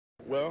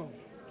Well,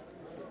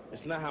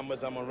 it's not how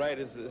much I'm going to write.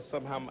 It's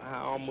somehow I'm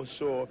almost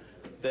sure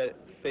that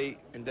fate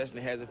and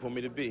destiny has it for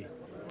me to be.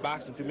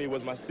 Boxing to me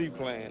was my C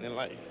plan in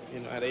life.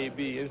 You know, I had A,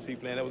 B, and C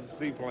plan. That was a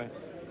C plan.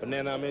 But now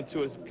I'm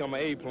into it, it's become an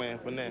A plan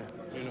for now.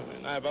 You know,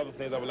 and I have other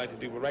things I would like to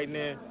do. But right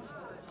now,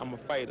 I'm a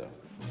fighter.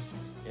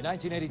 In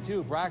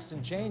 1982,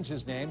 Braxton changed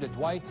his name to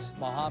Dwight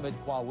Muhammad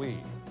Kwawi.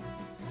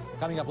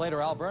 Coming up later,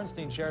 Al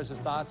Bernstein shares his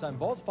thoughts on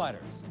both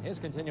fighters in his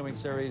continuing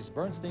series,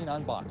 Bernstein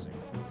Unboxing.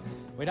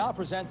 We now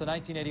present the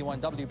 1981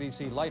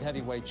 WBC Light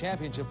Heavyweight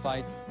Championship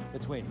fight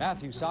between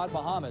Matthew Saad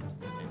Muhammad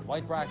and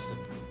Dwight Braxton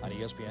on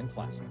ESPN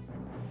Classic.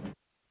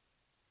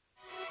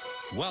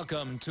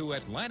 Welcome to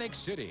Atlantic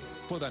City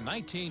for the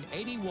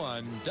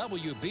 1981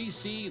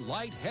 WBC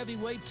Light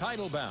Heavyweight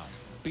title bout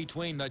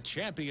between the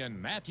champion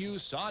Matthew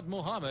Saad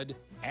Muhammad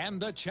and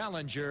the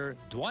challenger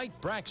Dwight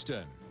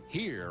Braxton,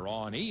 here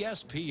on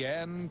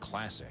ESPN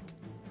Classic.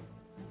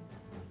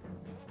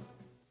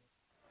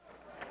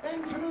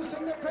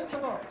 Introducing the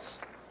principals.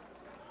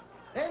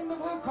 In the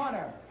blue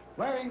corner,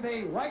 wearing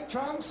the white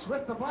trunks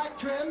with the black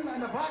trim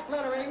and the black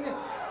lettering,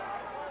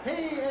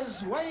 he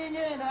is weighing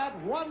in at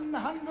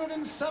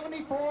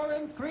 174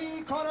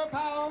 3/4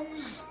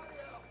 pounds.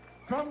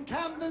 From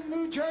Camden,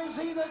 New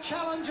Jersey, the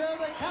challenger,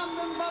 the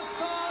Camden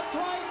Buzzsaw,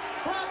 Dwight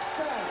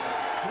Braxton.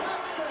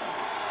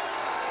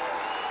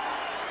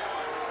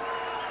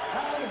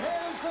 And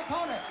his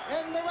opponent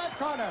in the red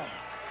corner,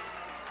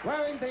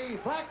 wearing the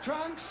black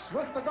trunks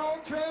with the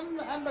gold trim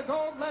and the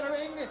gold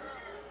lettering,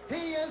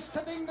 he is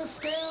tipping the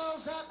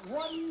scales at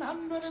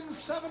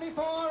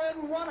 174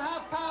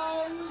 1/2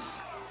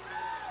 pounds.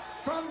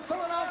 From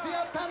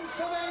Philadelphia,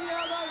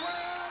 Pennsylvania, the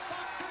World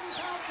Boxing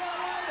Council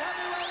Light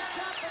Heavyweight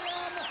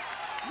Champion,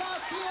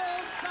 Matthew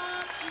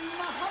Saad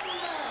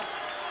Muhammad.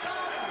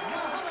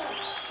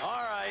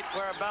 All right,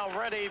 we're about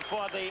ready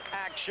for the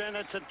action.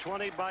 It's a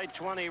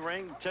 20-by-20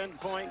 ring,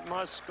 10-point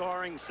must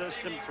scoring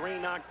system, 3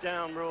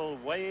 knockdown rule.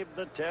 Wave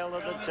the tail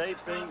of the tape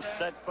being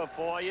set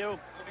before you.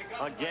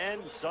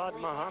 Again, Saad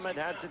Muhammad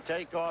had to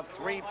take off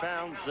 3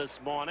 pounds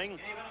this morning.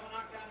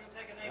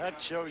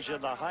 That shows you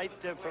the height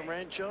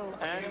differential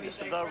and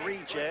the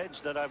reach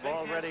edge that I've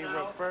already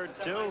referred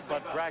to,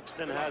 but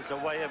Braxton has a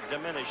way of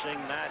diminishing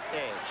that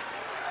edge.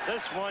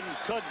 This one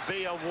could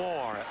be a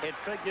war. It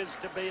figures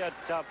to be a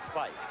tough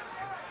fight.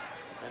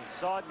 And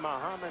Saad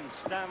Muhammad's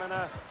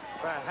stamina,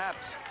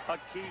 perhaps a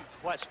key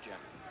question.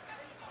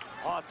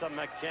 Arthur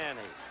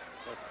McCanny,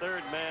 the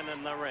third man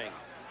in the ring,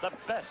 the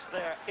best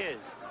there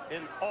is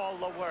in all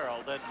the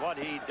world at what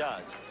he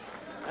does.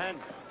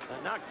 And the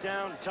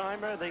knockdown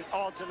timer, the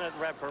alternate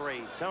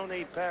referee,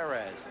 Tony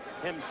Perez,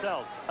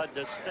 himself a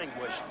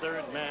distinguished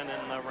third man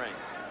in the ring.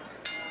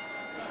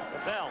 The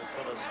bell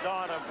for the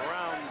start of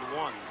round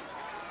 1.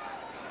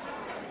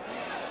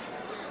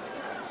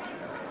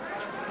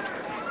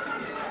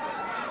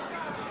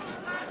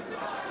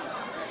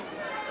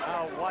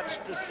 Now watch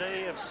to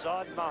see if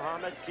Saad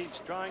Muhammad keeps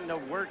trying to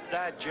work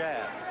that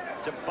jab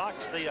to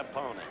box the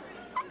opponent,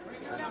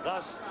 and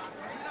thus,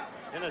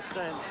 in a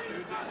sense,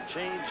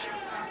 change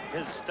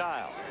his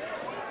style.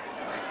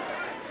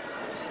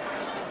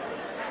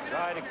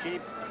 Try to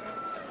keep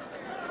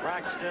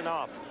Braxton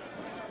off.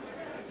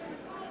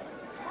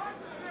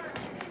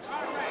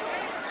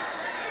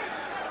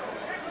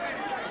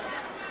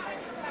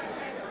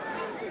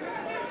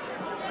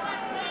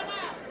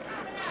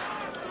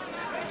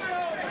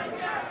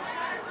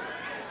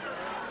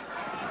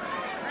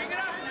 Bring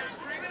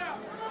it up.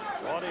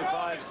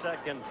 45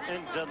 seconds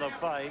into the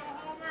fight,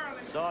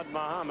 Saad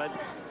Muhammad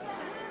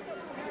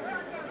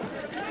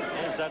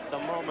is at the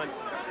moment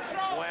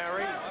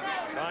wary,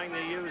 trying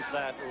to use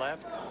that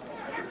left.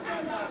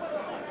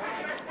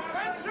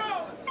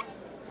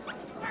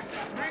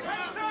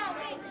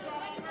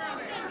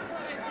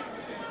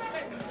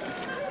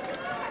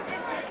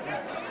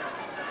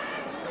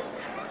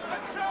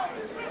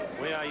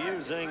 We are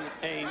using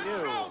a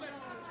new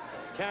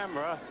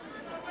camera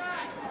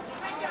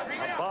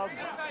above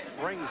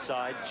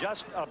ringside,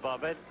 just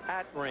above it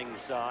at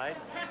ringside,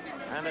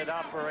 and it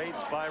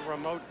operates by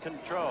remote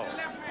control,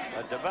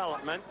 a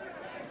development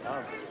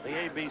of the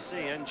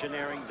ABC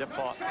engineering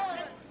department.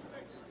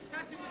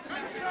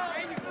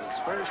 It's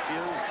first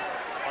used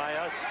by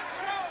us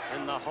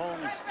in the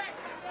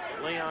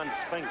Holmes-Leon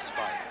Spinks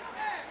fight.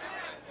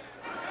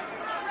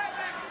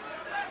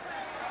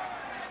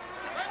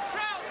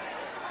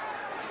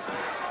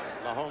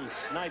 The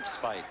Holmes-Snipes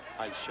fight,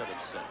 I should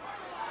have said.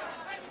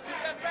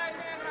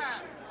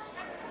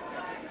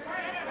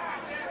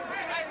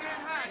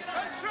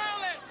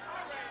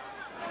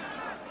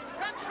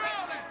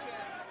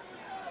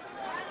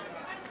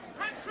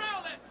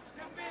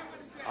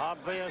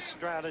 Obvious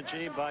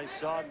strategy by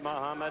Saad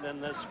Muhammad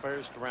in this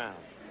first round.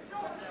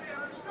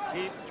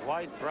 Keep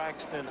Dwight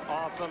Braxton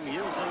off him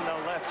using the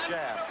left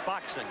jab,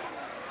 boxing.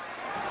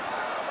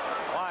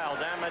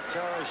 Wild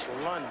amateurish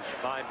lunge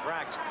by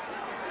Braxton.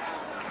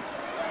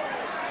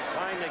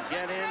 Trying to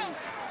get in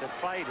to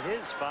fight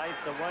his fight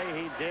the way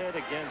he did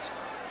against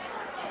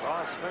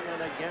Rossman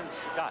and against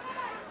Scott.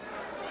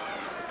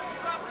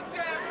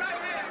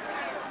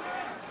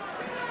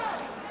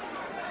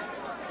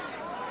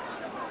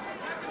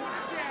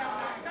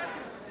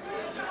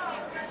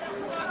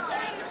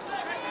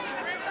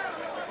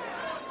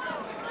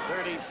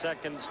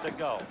 seconds to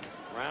go.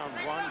 Round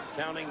one,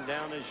 counting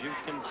down as you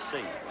can see.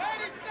 30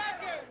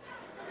 seconds.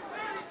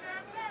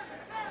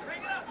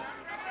 Bring it up.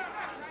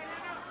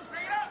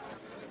 Bring it up.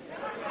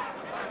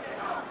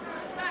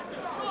 It's got the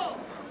score.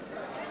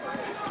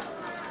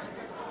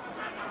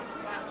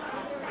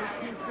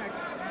 15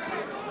 seconds.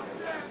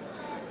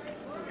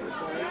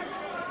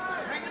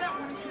 Bring it up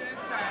when you get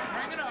inside.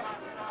 Bring it up.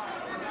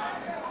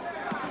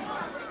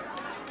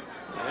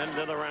 End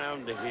of the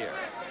round here.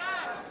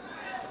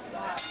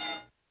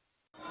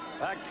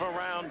 Back for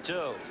round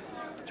two.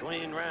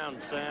 Between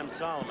rounds, Sam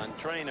Solomon,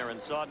 trainer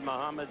in Saad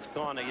Muhammad's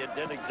corner. You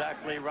did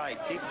exactly right.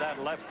 Keep that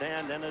left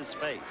hand in his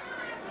face.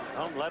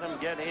 Don't let him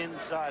get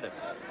inside of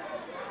it.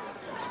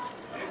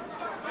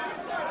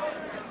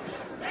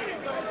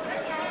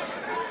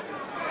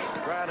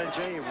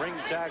 Strategy, ring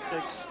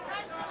tactics,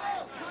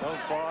 so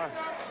far,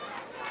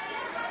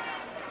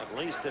 at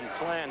least in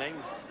planning,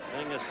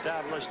 being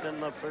established in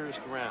the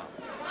first round.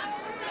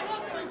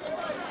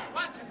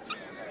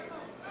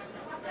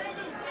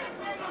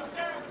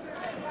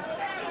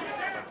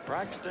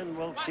 Braxton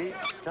will keep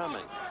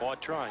coming, or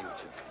trying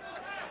to.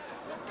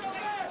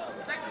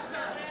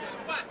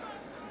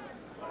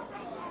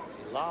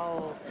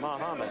 Bilal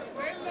Muhammad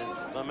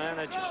is the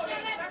manager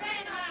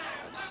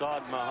of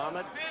Saad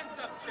Muhammad.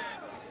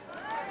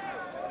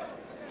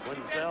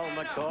 Quinzel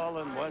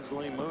McCall and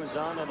Wesley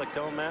Muzan are the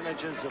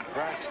co-managers of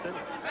Braxton.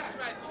 That's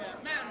right,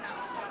 champ. Man,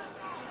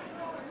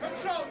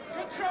 control.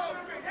 Control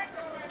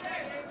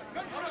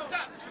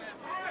top, champ.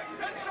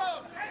 Control.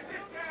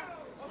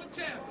 Over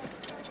champ.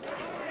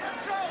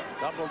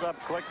 Doubled up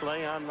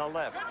quickly on the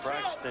left.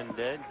 Braxton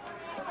did.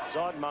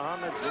 Saad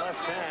Muhammad's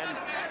left hand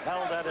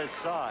held at his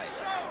side,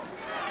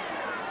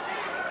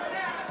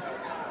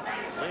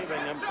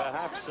 leaving him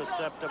perhaps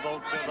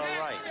susceptible to the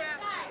right.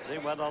 See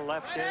where the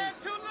left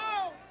is?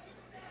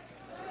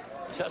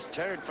 Just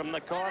heard from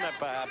the corner,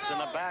 perhaps, in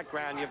the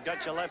background. You've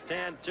got your left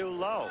hand too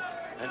low,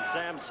 and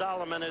Sam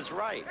Solomon is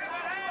right.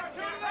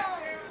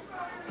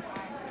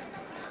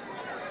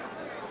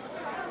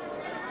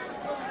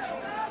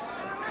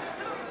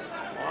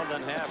 More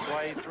than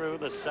halfway through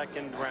the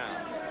second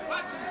round.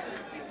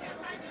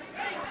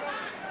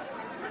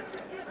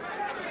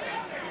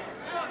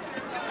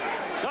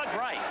 Good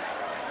right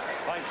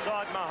by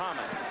Saad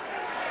Muhammad.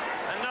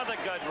 Another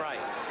good right.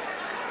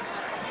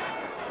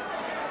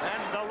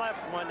 And the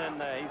left one in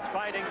there. He's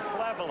fighting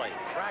cleverly.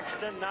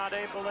 Braxton not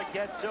able to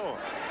get to him.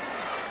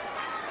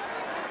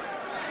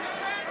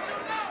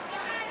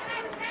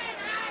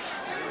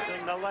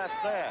 Using the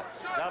left there.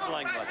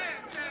 Doubling with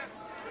it.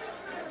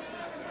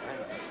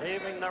 And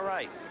saving the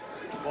right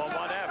for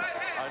whatever.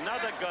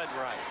 Another good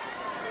right.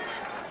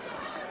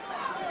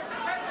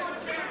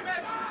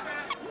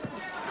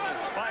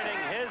 He's fighting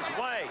his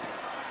way.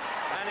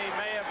 And he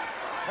may have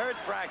hurt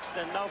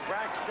Braxton. No,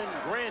 Braxton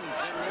grins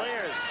and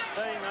leers,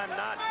 saying, I'm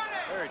not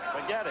hurt.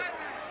 Forget it.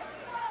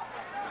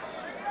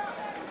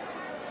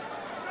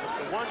 But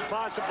the one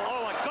possible,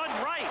 a good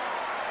right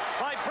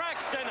by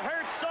Braxton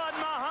hurt Saad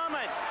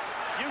Muhammad.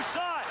 You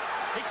saw it.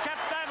 He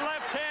kept that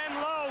left hand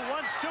low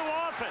once too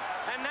often.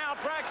 And now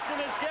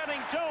Braxton is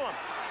getting to him.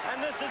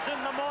 And this is in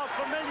the more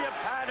familiar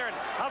pattern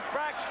of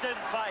Braxton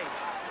fights.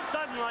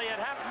 Suddenly it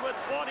happened with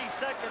 40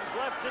 seconds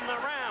left in the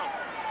round.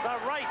 The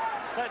right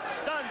that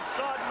stunned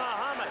Saad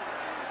Muhammad.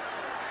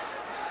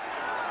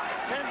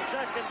 10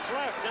 seconds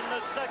left in the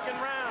second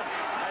round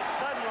as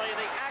suddenly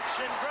the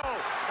action grew.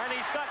 And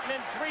he's gotten in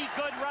 3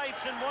 good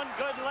rights and 1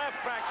 good left,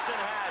 Braxton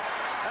has.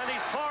 And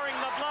he's pouring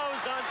the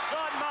blows on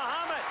Saad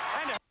Muhammad.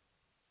 And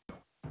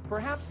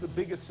perhaps the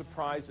biggest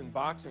surprise in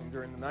boxing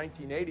during the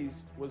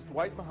 1980s was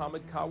Dwight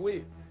Muhammad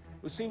Qawi,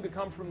 who seemed to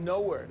come from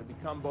nowhere to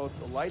become both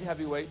the light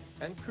heavyweight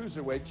and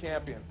cruiserweight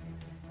champion.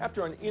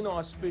 After an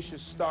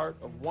inauspicious start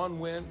of 1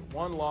 win,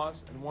 1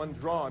 loss, and 1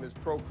 draw in his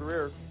pro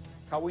career,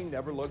 Qawi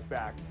never looked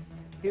back.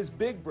 His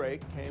big break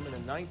came in a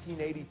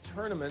 1980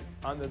 tournament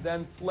on the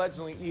then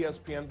fledgling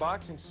ESPN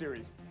boxing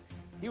series.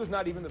 He was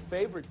not even the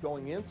favorite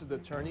going into the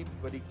tourney,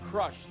 but he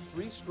crushed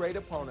 3 straight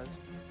opponents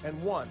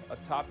and won a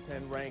top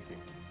 10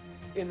 ranking.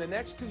 In the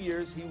next 2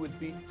 years, he would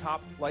beat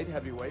top light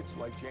heavyweights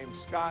like James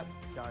Scott,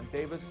 John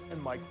Davis,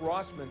 and Mike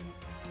Rossman,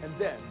 and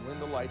then win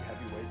the light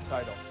heavyweight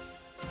title.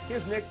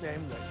 His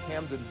nickname, the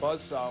Camden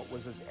Buzzsaw,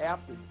 was as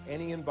apt as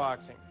any in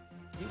boxing.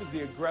 He was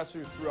the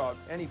aggressor throughout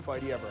any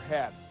fight he ever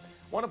had.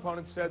 One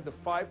opponent said the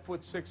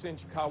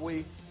 5'6"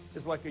 Qawi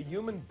is like a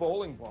human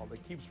bowling ball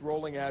that keeps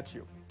rolling at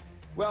you.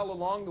 Well,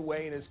 along the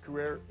way in his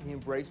career, he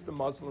embraced the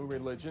Muslim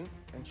religion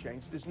and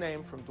changed his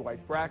name from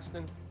Dwight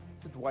Braxton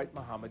to Dwight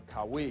Muhammad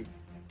Qawi.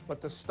 But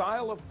the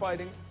style of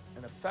fighting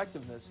and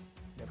effectiveness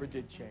never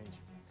did change.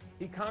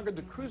 He conquered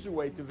the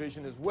cruiserweight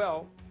division as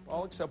well,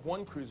 all except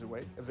 1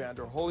 cruiserweight,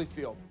 Evander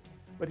Holyfield.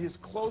 But his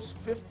close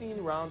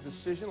 15-round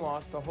decision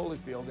loss to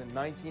Holyfield in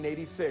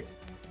 1986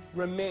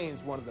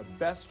 remains one of the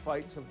best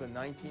fights of the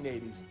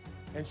 1980s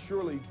and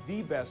surely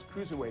the best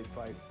cruiserweight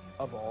fight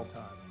of all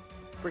time.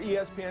 For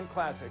ESPN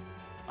Classic,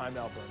 I'm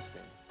Al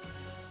Bernstein.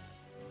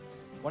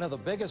 One of the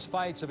biggest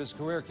fights of his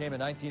career came in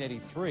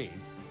 1983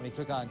 when he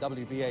took on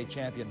WBA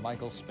champion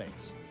Michael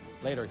Spinks.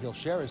 Later, he'll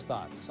share his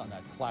thoughts on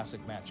that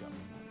classic matchup.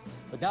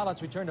 But now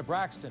let's return to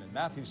Braxton and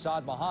Matthew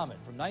Saad Muhammad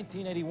from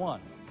 1981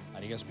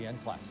 on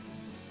ESPN Classic.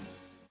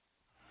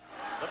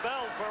 The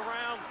bell for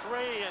round 3,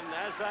 and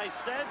as I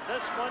said,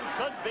 this one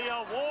could be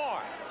a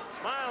war.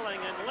 Smiling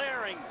and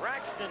leering,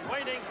 Braxton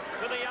waiting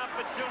for the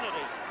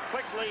opportunity.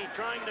 Quickly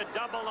trying to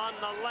double on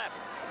the left.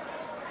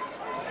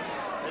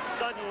 It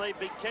suddenly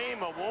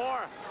became a war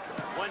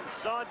when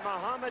Saad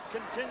Muhammad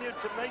continued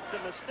to make the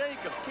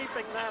mistake of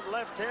keeping that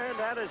left hand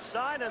at his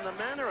side in the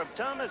manner of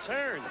Thomas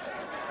Hearns.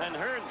 And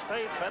Hearns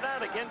paid for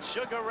that against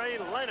Sugar Ray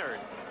Leonard.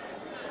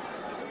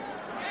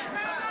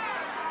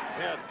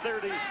 Yeah,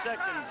 30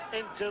 seconds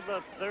into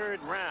the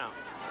 3rd round.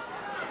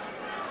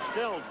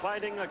 Still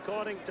fighting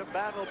according to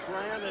battle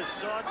plan is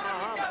Saad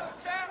Muhammad.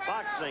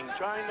 Boxing,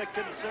 trying to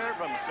conserve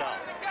himself.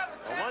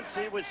 But once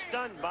he was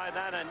stunned by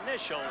that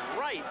initial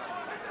right,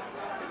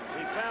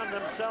 he found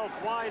himself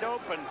wide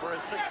open for a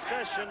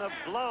succession of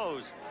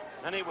blows,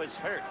 and he was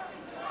hurt.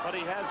 But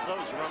he has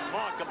those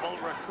remarkable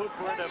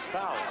recuperative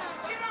powers.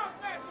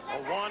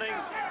 A warning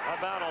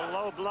about a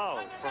low blow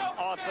from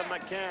Arthur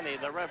McCanny,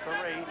 the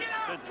referee,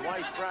 to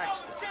Dwight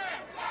Braxton.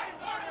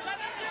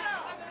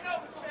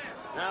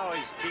 Now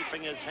he's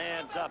keeping his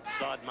hands up,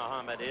 Saad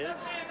Muhammad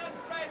is.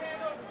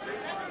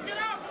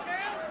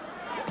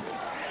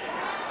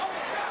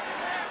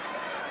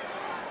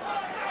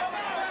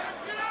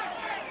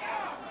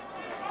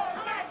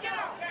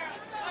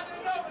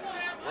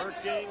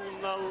 Working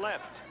the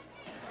left.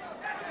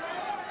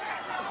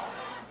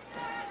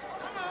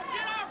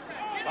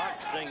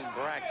 Boxing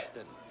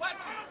Braxton.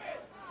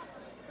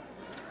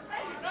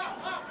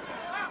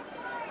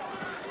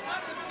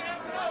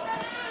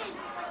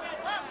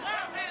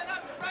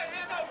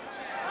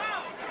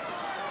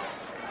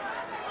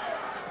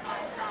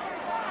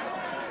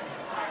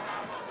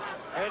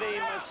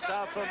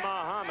 Mustafa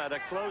Muhammad, a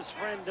close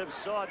friend of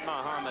Saad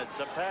Muhammad's,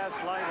 a past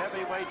light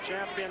heavyweight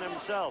champion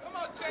himself,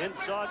 in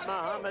Saad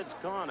Muhammad's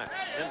corner,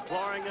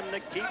 imploring him to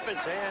keep his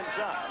hands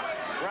up.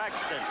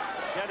 Braxton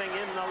getting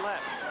in the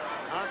left,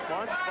 not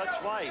once but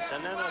twice,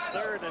 and then a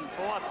 3rd and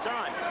 4th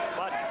time.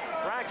 But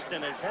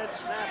Braxton, his head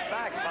snapped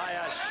back by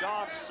a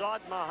sharp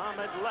Saad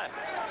Muhammad left.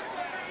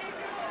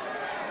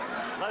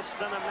 Less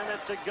than a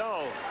minute to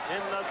go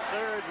in the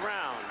 3rd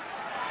round.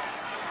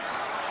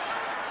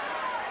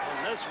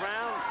 In this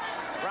round,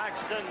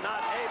 Braxton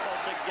not able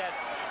to get,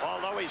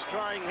 although he's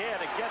trying here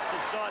to get to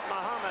Saad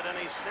Muhammad, and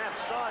he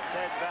snaps Saad's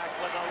head back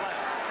with a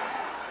left.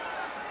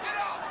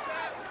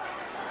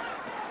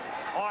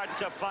 It's hard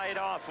to fight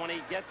off when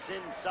he gets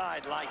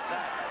inside like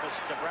that,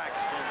 Mr.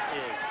 Braxton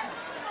is.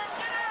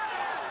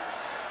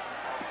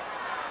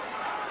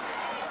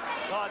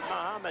 Saad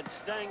Muhammad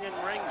staying in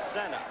ring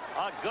center.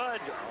 A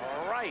good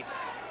right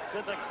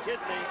to the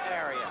kidney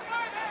area.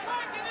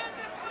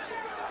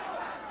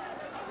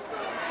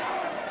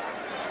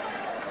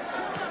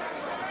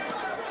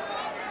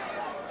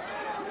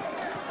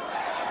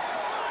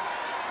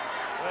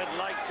 We'd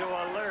like to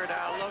alert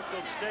our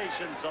local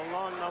stations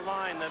along the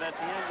line that at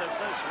the end of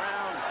this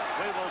round,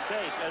 we will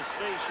take a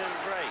station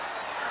break.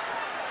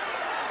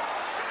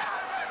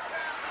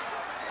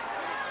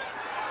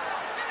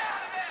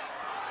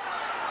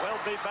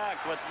 We'll be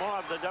back with more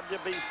of the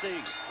WBC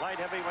Light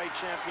Heavyweight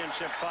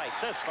Championship fight.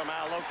 This from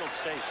our local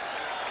stations.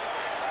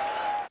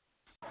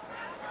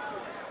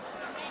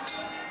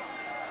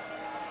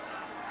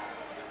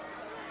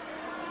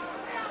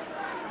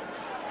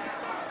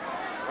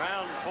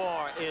 Round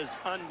 4 is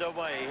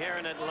underway here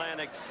in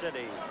Atlantic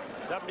City.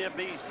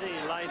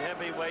 WBC Light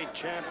Heavyweight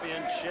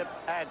Championship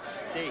at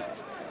stake.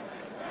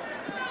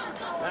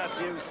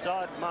 Matthew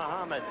Saad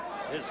Muhammad,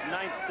 his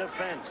 9th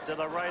defense to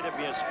the right of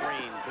your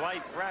screen.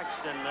 Dwight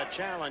Braxton, the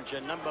challenger,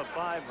 number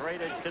 5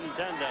 rated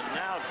contender,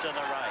 now to the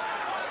right.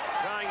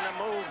 Trying to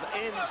move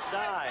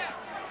inside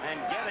and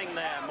getting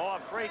there more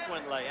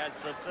frequently as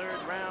the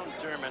 3rd round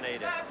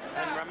terminated.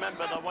 And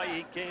remember the way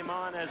he came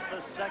on as the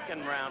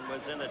 2nd round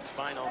was in its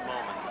final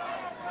moment.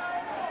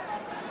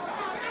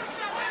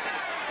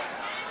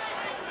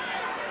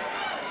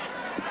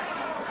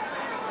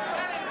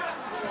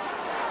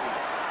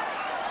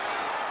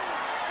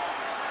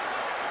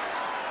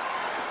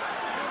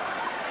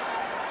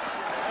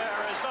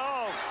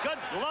 Good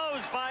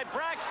blows by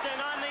Braxton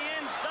on the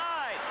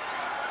inside,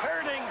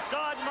 hurting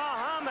Saad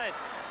Muhammad.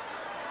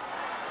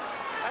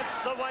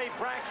 That's the way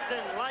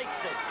Braxton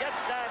likes it. Get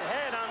that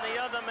head on the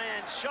other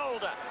man's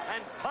shoulder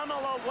and pummel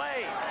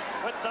away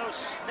with those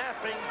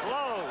snapping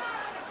blows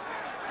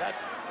that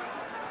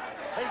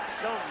take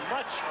so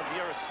much of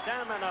your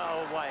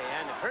stamina away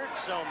and hurt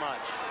so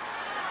much.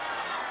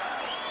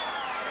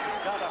 He's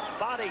got a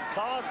body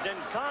carved in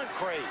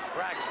concrete,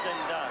 Braxton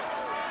does.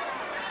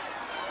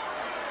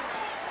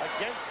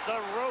 Against the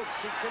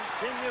ropes, he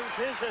continues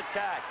his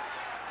attack.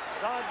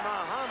 Saad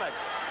Muhammad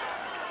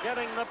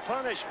getting the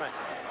punishment.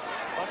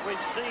 But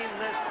we've seen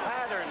this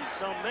pattern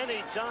so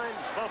many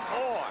times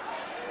before.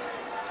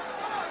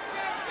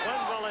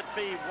 When will it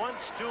be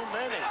once too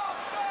many?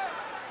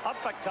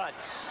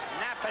 Uppercuts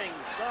snapping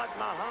Saad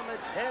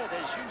Muhammad's head,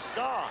 as you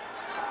saw.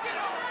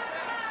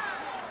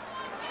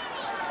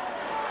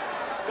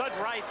 Good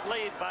right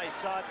lead by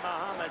Saad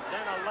Muhammad,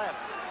 then a left.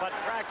 But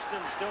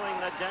Braxton's doing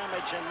the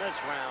damage in this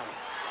round.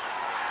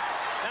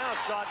 Now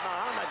Saad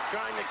Muhammad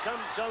trying to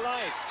come to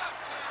life.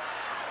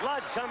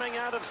 Blood coming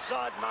out of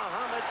Saad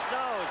Muhammad's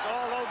nose,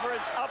 all over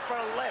his upper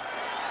lip.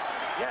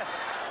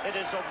 Yes, it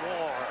is a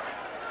war.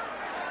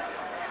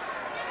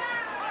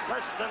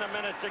 Less than a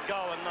minute to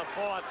go in the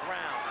fourth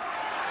round.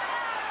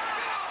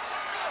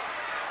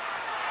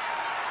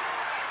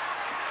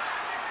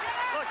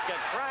 Look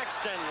at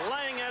Braxton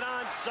laying it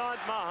on Saad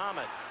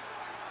Muhammad.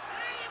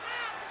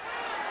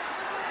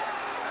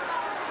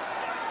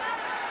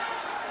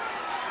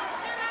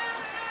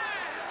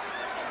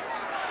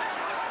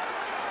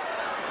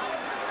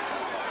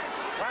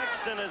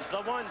 Braxton is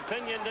the one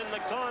pinioned in the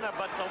corner,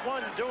 but the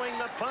one doing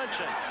the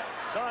punching.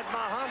 Saad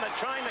Muhammad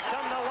trying to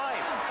come to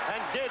life,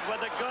 and did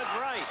with a good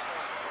right.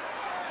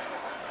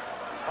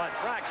 But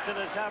Braxton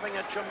is having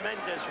a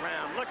tremendous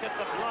round. Look at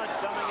the blood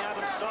coming out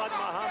of Saad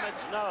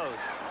Muhammad's nose.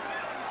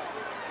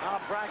 Now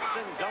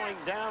Braxton going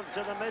down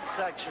to the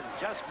midsection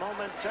just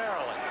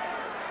momentarily.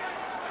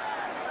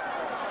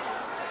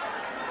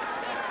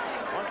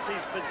 Once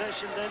he's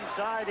positioned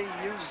inside, he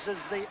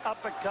uses the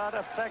uppercut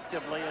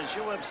effectively, as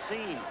you have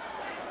seen.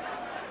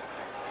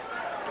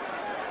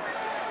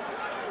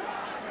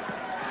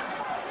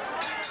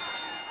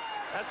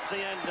 That's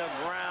the end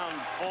of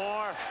round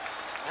 4,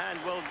 and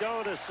we'll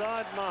go to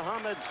Saad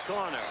Muhammad's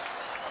corner.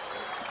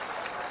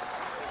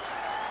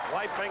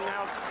 Wiping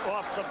out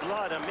off the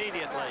blood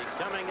immediately,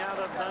 coming out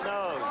of the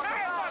nose.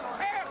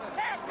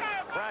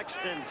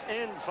 Braxton's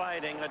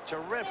infighting, a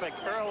terrific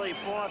early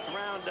fourth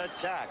round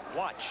attack.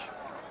 Watch.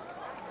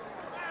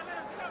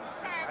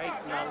 Right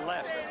and the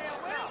left.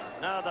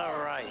 Another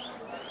right.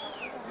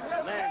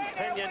 Then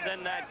pinioned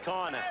in that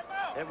corner.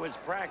 It was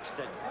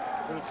Braxton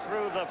who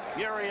threw the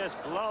furious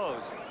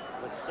blows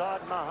with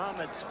Saad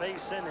Muhammad's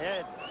face and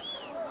head.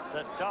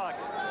 The target.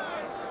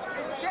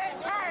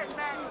 Get tired,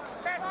 man.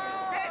 Get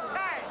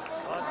tired.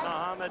 Saad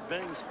Muhammad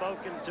being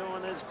spoken to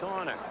in his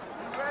corner.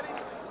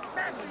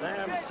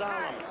 Sam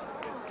Solomon,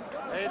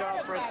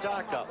 Adolf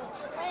Rataka,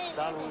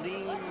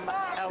 Salim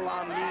El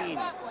Amin.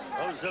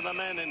 Those are the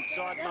men in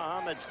Saad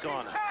Muhammad's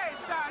corner. He's tired,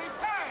 son. He's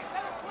tired.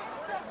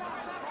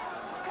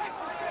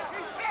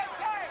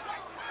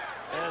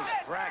 There's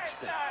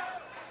Braxton.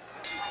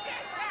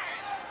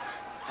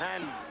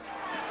 And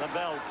the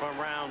bell for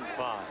round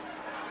 5.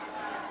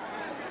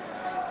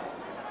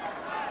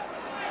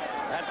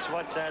 That's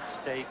what's at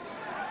stake.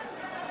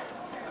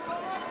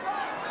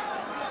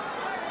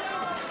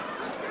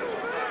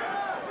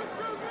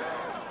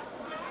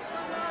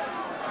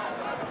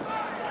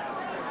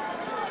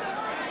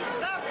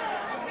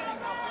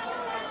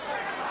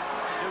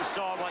 You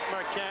saw what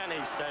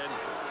Mercani said.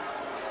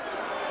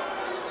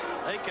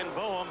 They can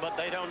boo him, but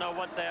they don't know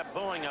what they're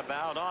booing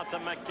about. Arthur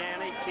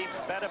Mercani keeps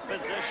better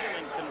position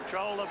and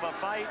control of a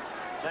fight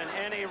than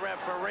any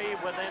referee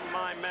within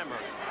my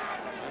memory.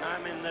 And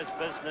I'm in this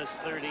business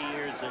 30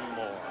 years and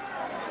more.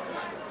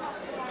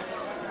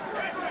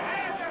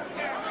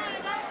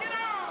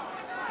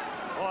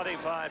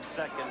 "45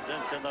 seconds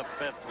into the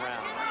 5th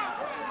round.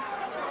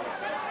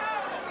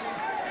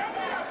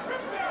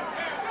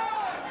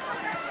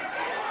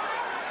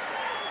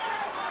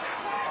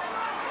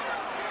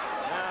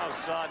 Now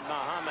Saad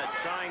Muhammad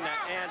trying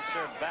to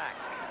answer back,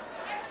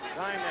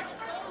 trying to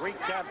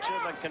recapture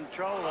the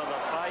control of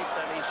the fight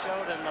that he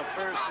showed in the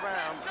first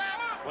round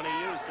when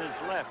he used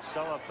his left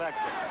so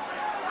effectively.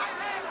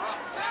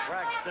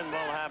 Braxton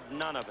will have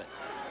none of it.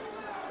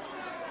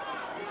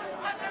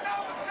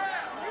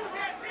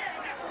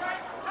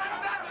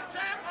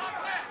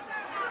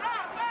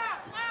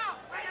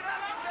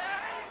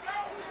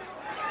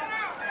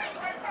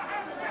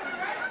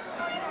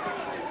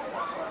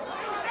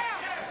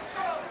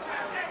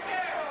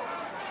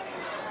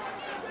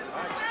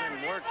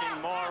 Braxton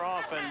working more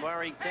often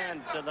where he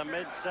can to the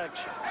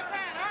midsection.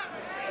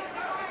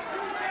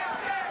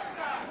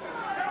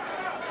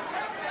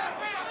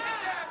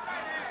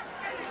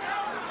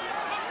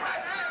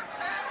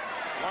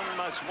 One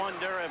must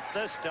wonder if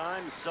this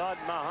time Saad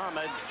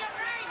Muhammad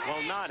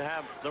will not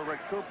have the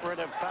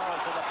recuperative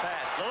powers of the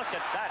past. Look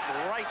at that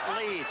right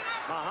lead.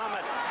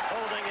 Muhammad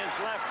holding his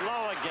left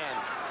low again.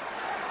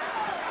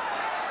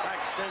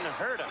 Braxton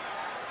hurt him.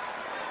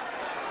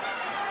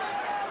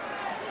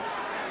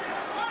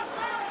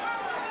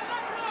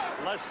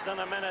 Less than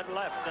a minute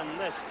left in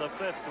this, the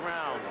 5th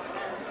round.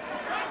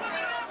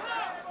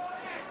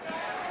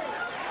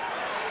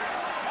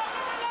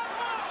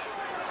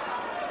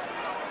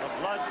 The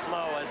blood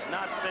flow has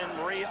not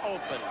been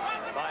reopened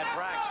by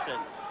Braxton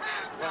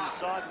from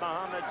Saad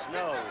Muhammad's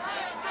nose.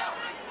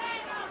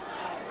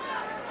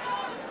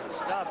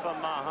 Mustafa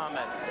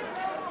Muhammad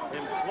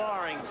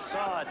imploring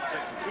Saad to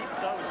keep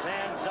those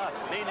hands up,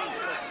 meaning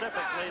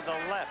specifically the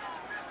left.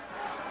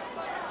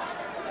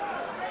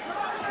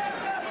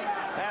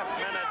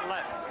 Half-minute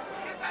left.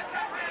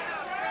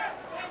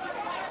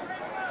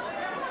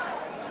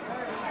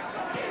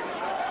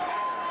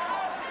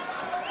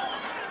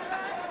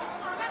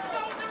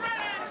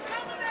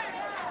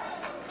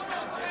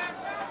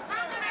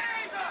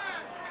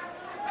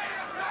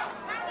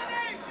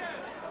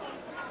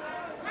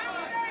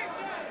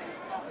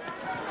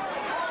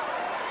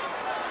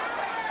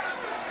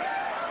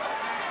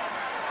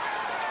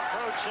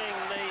 approaching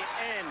the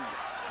end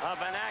of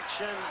an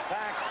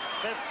action-packed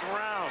 5th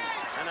round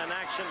and an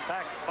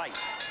action-packed fight.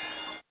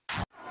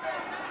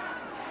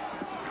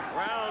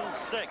 Round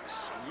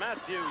 6,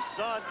 Matthew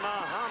Saad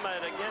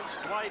Muhammad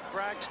against Dwight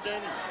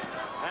Braxton,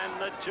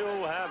 and the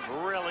two have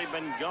really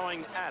been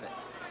going at it.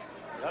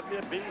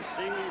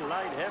 WBC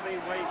light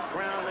heavyweight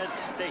crown at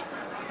stake.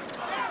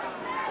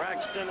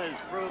 Braxton is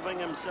proving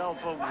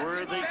himself a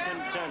worthy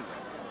contender.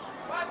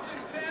 Watch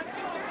him, champ.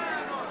 Keep the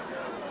man on him.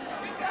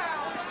 Get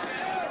down,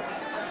 champ.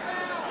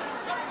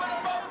 Look for the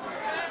ropes,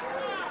 champ.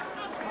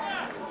 Look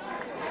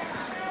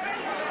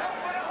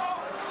for the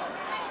hope.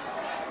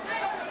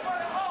 Looking for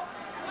the hope.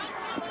 1,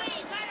 2,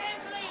 lead. Let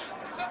him lead.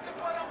 Looking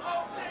for the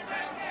hope,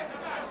 champ.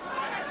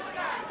 Watch him,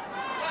 champ.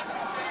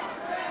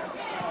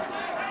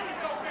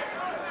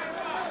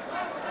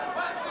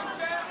 Watch him,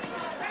 champ.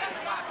 Let's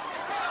watch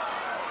him.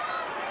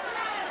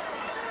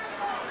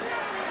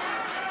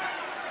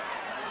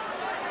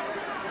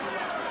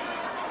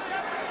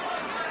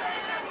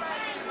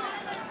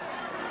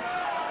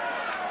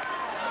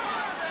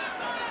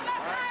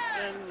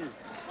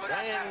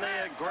 Staying the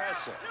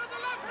aggressor. Use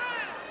the left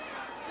hand.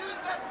 Use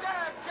that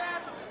jab,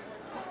 champ.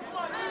 Come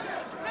on, use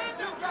it.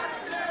 You got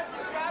it, champ.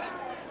 You got it.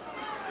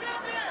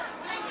 Use that.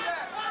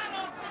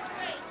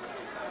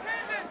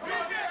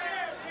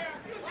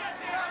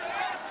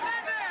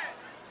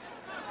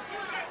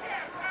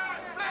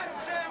 Flat,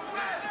 champ,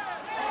 flat.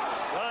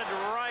 Good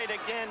right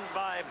again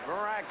by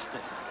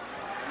Braxton.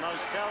 The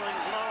most telling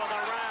blow of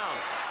the round.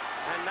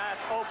 And that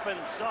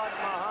opens Saad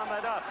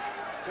Muhammad up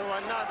to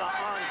another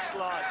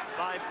onslaught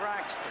by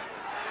Braxton.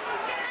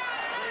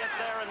 See it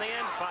there in the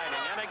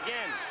infighting, and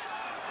again.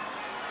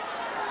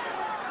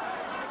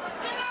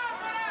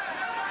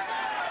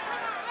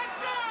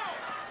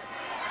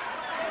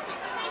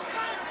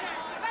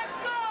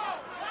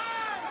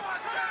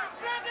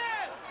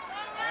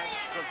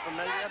 That's the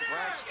familiar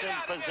Braxton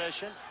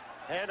position.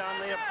 Head on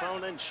the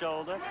opponent's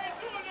shoulder.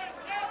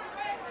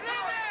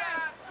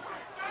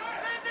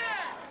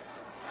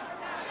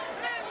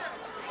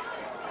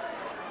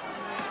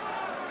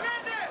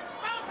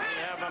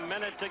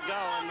 Minute to go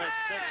in the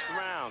 6th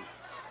round.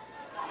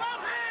 Both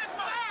hands, come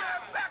on,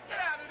 champ. Back it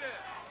out of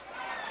there.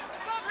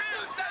 Both hands.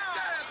 Use that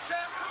jab,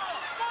 champ. Come on.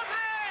 Both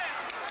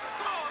hands.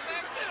 Come on,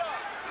 man. Get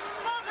up.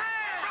 Both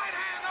hands. Right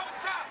hand on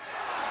top.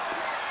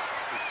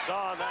 You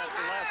saw that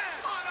left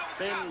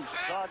spin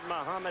Saad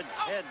Muhammad's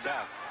head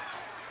back.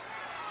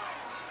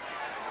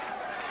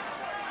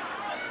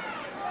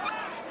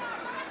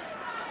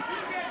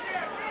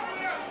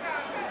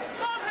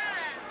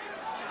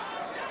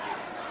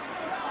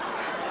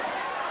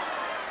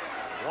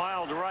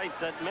 Wild right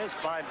that missed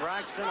by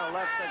Braxton, a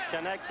left that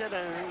connected,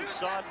 and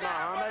Saad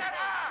Muhammad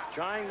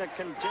trying to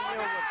continue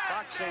with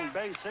boxing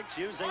basics,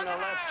 using the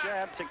left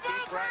jab to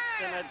keep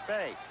Braxton at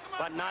bay,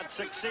 but not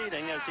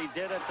succeeding as he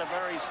did at the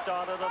very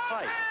start of the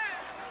fight.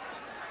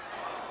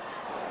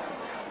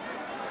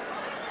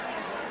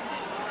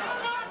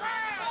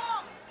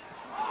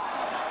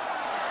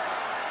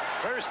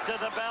 First to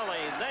the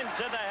belly, then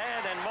to the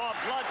head, and more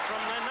blood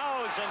from the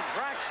nose, and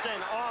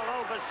Braxton all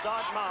over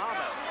Saad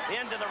Muhammad. The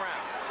end of the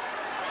round.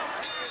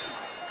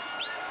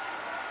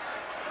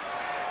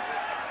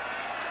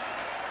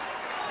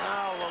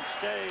 Now we'll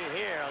stay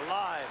here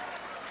live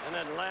in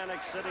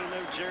Atlantic City,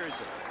 New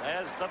Jersey,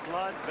 as the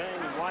blood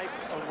being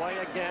wiped away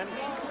again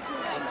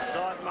from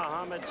Saad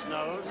Muhammad's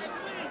nose.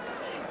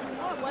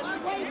 What are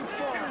you waiting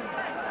for?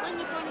 When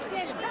you going to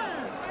get him?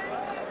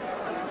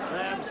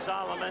 Sam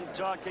Solomon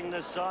talking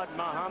to Saad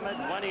Muhammad.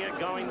 When are you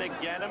going to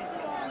get him?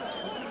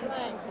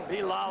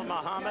 Bilal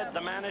Muhammad,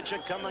 the manager,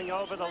 coming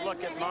over to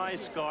look at my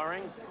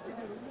scoring,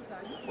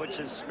 which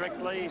is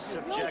strictly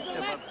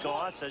subjective of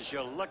toss, as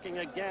you're looking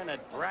again at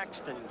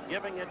Braxton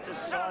giving it to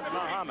Saad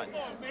Muhammad.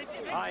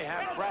 I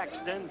have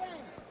Braxton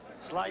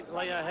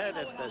slightly ahead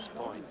at this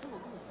point.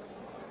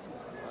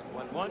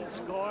 When one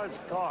scores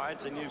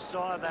cards, and you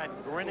saw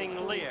that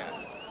grinning leer,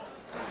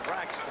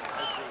 Braxton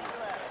as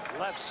he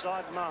left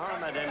Saad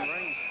Muhammad in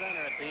ring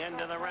center at the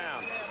end of the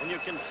round, and you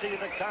can see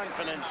the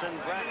confidence in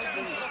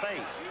Braxton's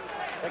face.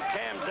 The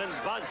Camden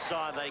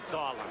buzzsaw, they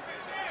call him,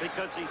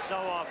 because he so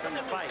often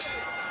fights.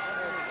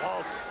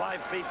 All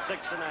 5 feet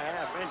 6.5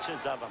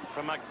 inches of him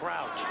from a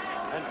crouch,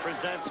 and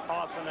presents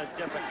often a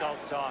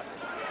difficult target.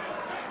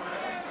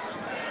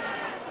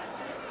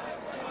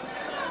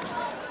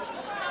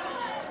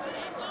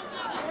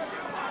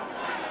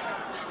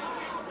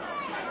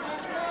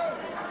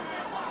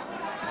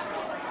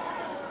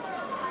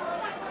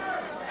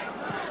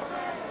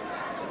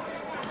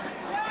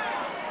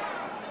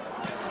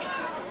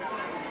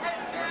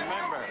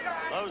 Remember,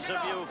 those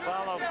of you who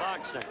follow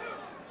boxing,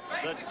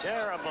 the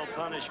terrible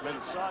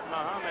punishment Saad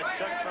Muhammad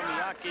took from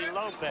Yaki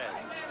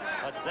Lopez.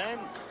 But then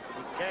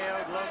he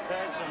KO'd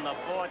Lopez in the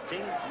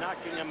 14th,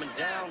 knocking him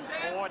down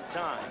 4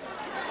 times.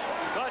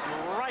 Good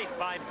right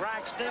by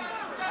Braxton,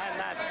 and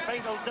that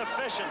fatal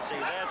deficiency.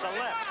 There's a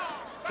left,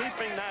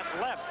 keeping that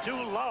left too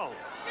low.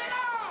 Get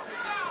off!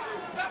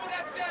 Double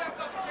that jab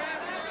up,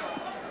 champ.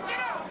 Get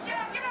up!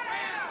 Get up!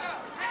 Hands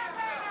up! Hands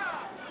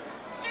up!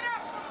 Get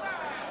up,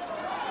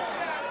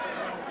 somebody!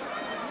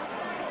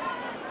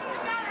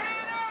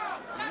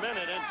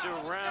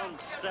 round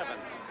 7.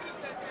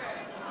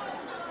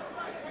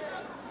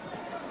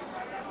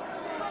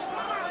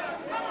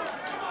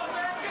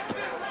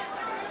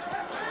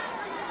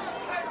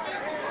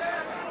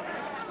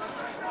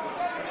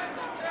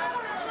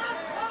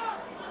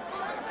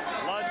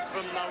 Blood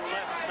from the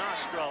left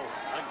nostril.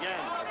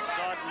 Again,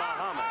 Saad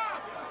Muhammad.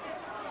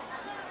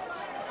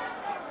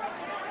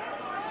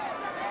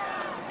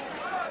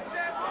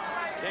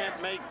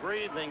 Can't make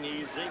breathing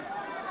easy.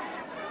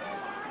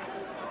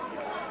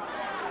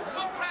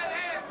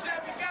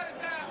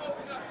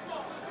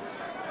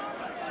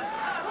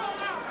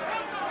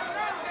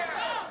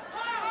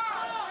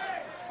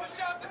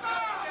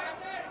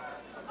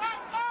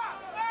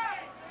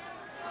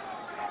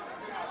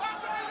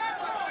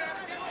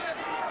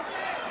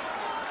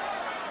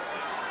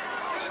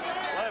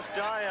 Left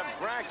eye of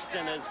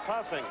Braxton is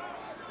puffing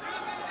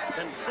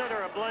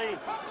considerably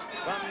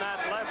from that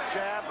left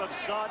jab of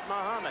Saad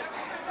Muhammad's.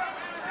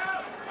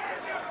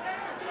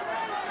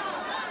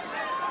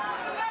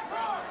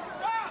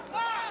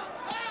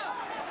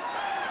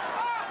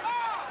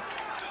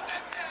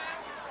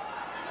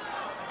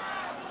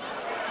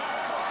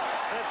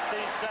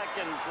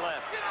 Seconds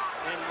left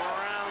in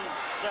round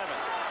 7.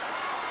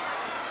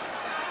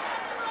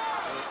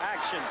 The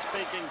action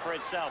speaking for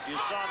itself. You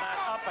saw that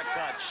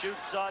uppercut shoot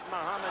Saad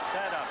Muhammad's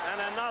head up,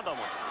 and another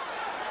one.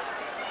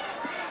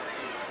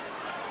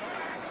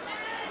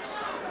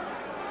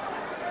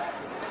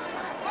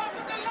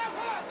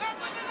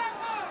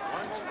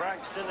 Once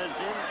Braxton is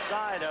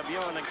inside of you,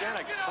 and again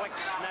a quick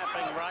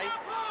snapping right.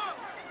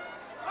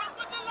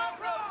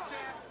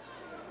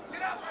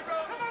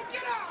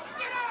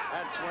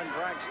 That's when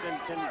Braxton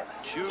can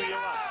chew you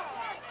up.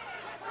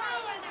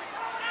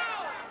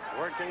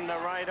 Working the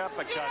right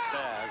uppercut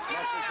there as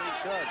much as he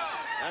could.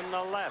 And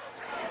the left.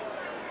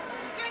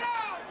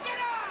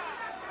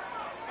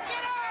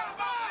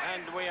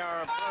 And we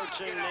are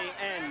approaching the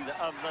end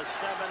of the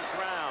 7th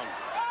round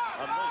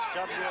of this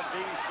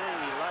WBC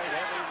light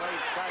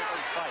heavyweight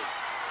title fight.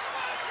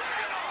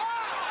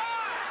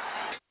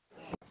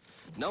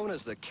 Known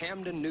as the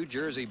Camden, New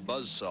Jersey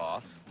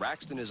buzzsaw,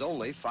 Braxton is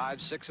only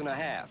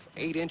 5'6½",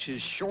 8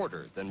 inches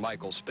shorter than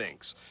Michael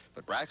Spinks.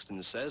 But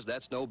Braxton says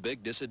that's no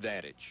big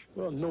disadvantage.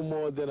 Well, no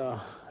more than an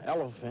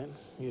elephant,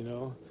 you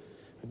know,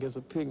 against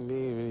a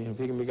pygmy. A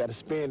pygmy got a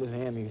spear in his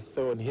hand, he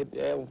throw it and hit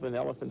the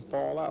elephant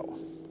fall out.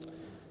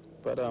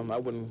 But I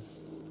wouldn't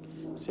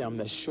say I'm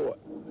that short,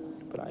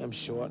 but I am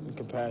short in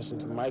comparison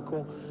to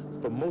Michael.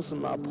 But most of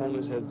my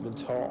opponents has been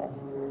tall,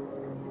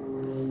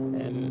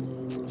 and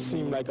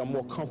seem like I'm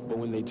more comfortable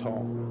when they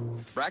tall.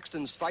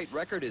 Braxton's fight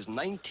record is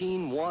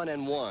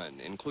 19-1-1,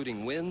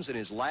 including wins in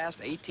his last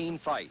 18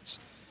 fights.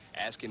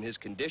 Ask him his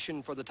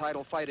condition for the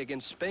title fight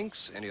against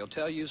Spinks, and he'll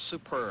tell you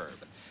superb.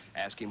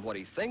 Ask him what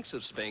he thinks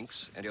of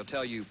Spinks, and he'll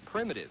tell you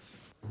primitive.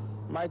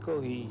 Michael,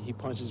 he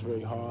punches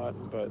very hard,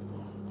 but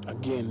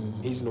again,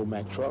 he's no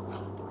Mack truck.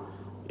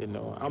 You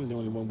know, I'm the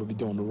only one who will be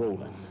doing the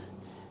rolling.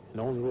 And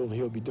the only rolling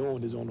he'll be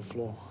doing is on the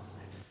floor.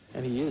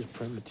 And he is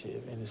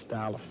primitive in his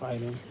style of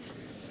fighting.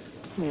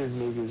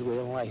 Maybe his way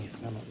of life,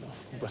 I don't know.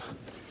 But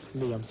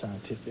me, I'm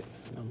scientific.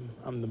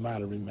 I'm the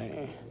modern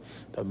man.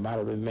 The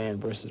modern man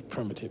versus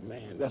primitive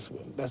man. That's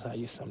how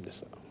you sum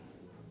this up.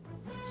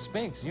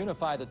 Spinks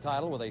unified the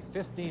title with a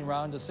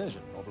 15-round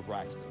decision over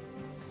Braxton.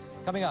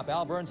 Coming up,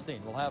 Al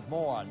Bernstein will have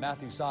more on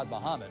Matthew Saad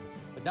Muhammad.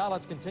 But now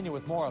let's continue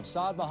with more of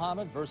Saad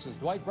Muhammad versus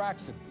Dwight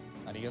Braxton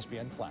on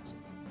ESPN Classic.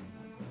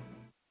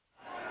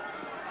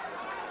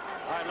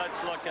 All right,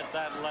 let's look at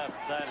that left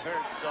that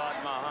hurt Saad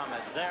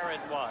Muhammad. There it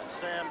was.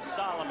 Sam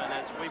Solomon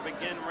as we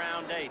begin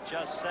round 8,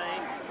 just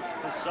saying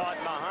to Saad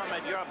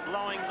Muhammad, you're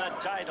blowing the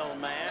title,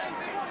 man.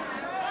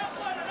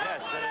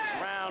 Yes, it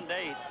is round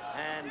 8,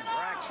 and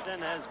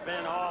Braxton has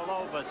been all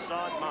over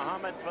Saad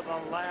Muhammad for the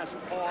last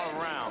 4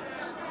 rounds.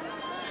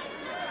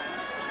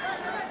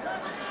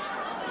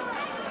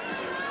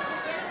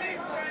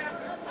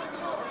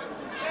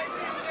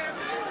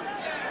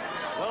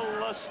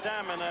 Will the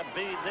stamina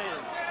be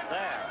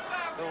there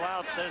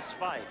throughout this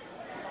fight?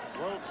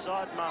 Will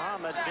Saad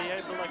Muhammad be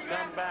able to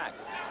come back?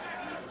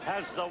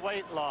 Has the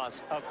weight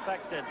loss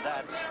affected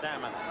that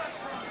stamina?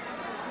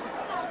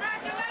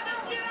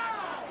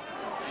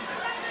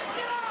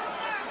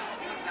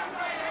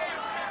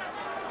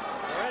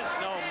 There is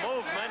no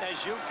movement,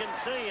 as you can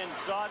see, in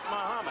Saad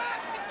Muhammad.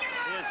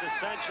 He is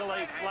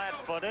essentially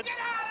flat-footed.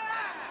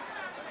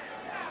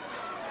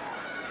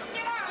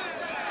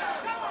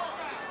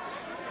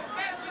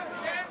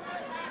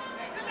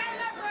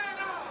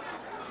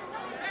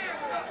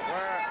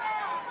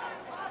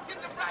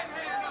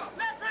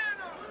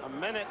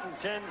 Minute and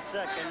 10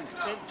 seconds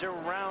into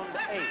round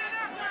 8.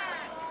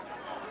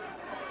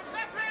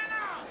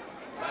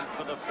 And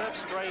for the 5th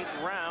straight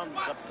round,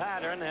 the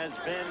pattern has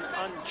been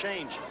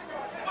unchanging.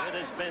 It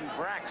has been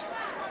Braxton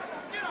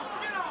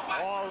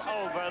all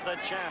over the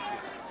champion.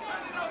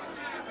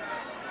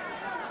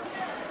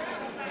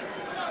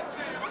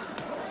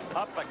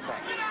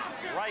 Uppercut.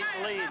 Right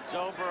leads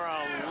over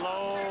a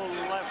low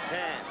left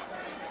hand.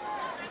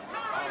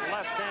 A left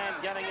left hand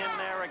getting in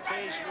there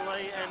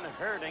occasionally and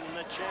hurting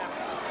the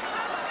champion.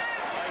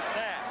 Right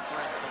there, for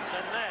instance,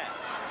 and there.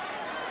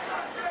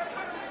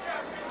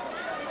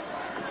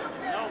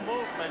 No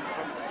movement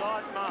from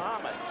Saad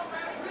Muhammad.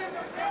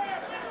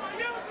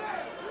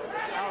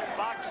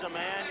 Outbox a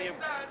man, you've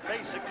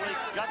basically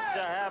got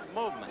to have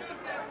movement.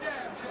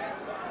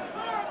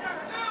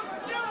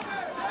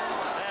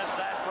 There's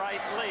that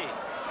right lead.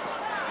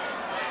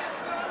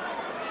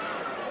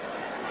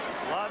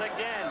 Blood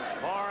again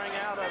pouring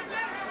out of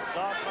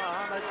Saad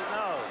Muhammad's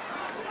nose.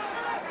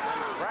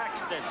 And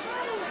Braxton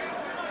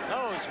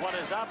knows what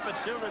his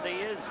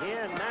opportunity is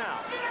here now.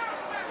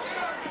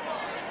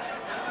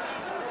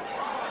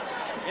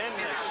 In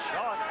the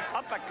short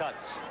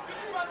uppercuts.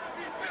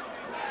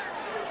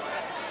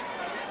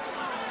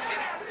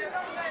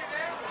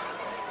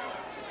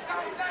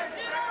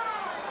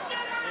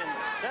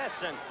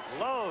 Incessant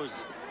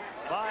blows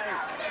by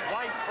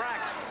Dwight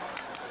Braxton.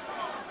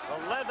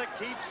 The leather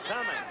keeps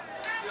coming.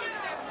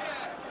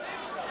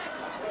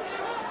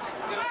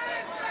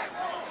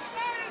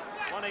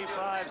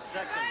 "25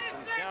 seconds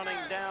and counting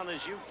down,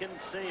 as you can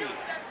see.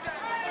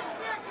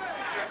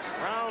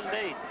 Round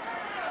 8.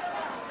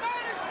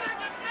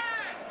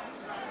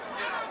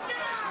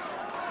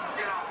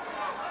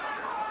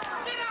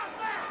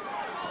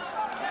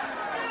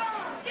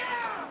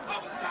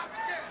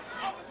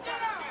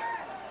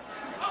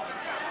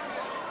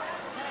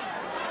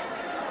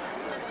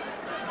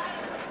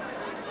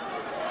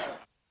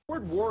 The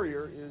word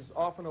warrior is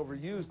often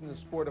overused in the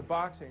sport of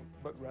boxing,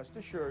 but rest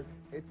assured,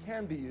 it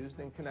can be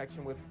used in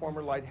connection with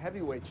former light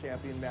heavyweight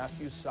champion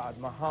Matthew Saad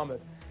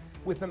Muhammad.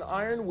 With an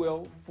iron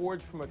will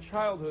forged from a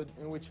childhood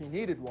in which he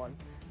needed one,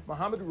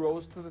 Muhammad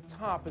rose to the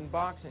top in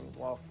boxing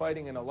while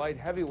fighting in a light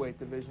heavyweight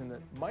division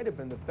that might have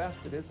been the best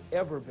it has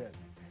ever been.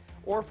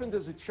 Orphaned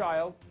as a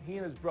child, he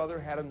and his brother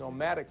had a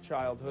nomadic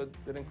childhood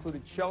that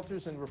included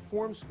shelters and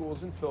reform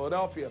schools in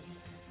Philadelphia.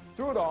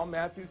 Through it all,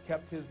 Matthew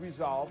kept his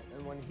resolve,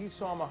 and when he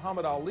saw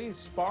Muhammad Ali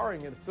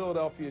sparring in a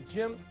Philadelphia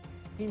gym,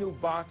 he knew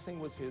boxing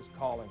was his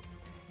calling.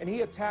 And he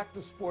attacked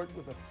the sport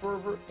with a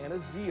fervor and a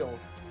zeal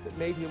that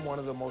made him one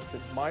of the most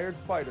admired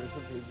fighters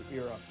of his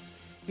era.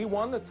 He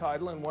won the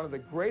title in one of the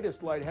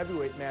greatest light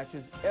heavyweight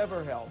matches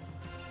ever held.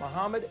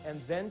 Muhammad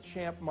and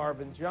then-champ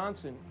Marvin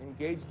Johnson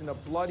engaged in a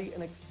bloody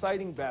and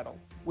exciting battle,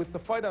 with the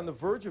fight on the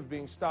verge of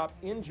being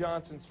stopped in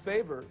Johnson's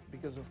favor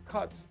because of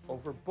cuts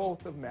over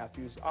both of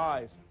Matthew's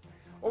eyes.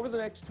 Over the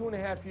next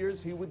 2.5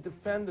 years, he would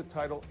defend the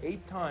title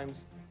 8 times,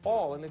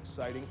 all in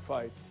exciting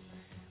fights.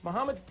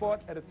 Muhammad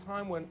fought at a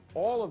time when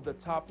all of the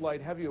top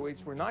light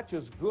heavyweights were not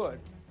just good,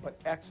 but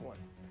excellent.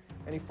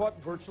 And he fought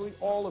virtually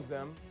all of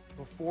them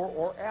before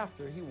or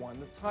after he won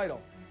the title.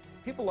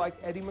 People like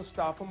Eddie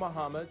Mustafa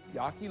Muhammad,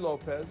 Yaki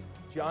Lopez,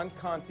 John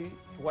Conte,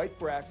 Dwight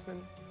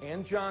Braxton,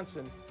 and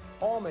Johnson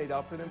all made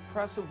up an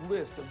impressive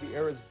list of the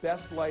era's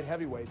best light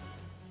heavyweights,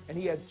 and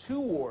he had 2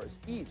 wars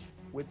each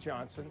with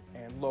Johnson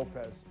and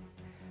Lopez.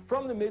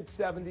 From the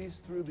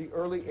mid-70s through the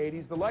early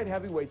 80s, the light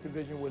heavyweight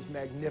division was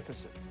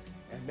magnificent,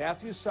 and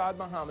Matthew Saad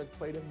Muhammad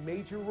played a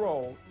major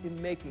role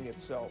in making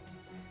it so.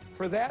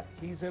 For that,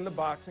 he's in the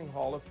Boxing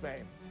Hall of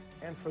Fame,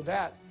 and for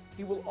that,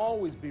 he will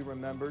always be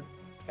remembered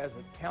as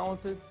a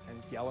talented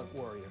and gallant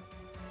warrior.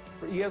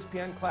 For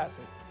ESPN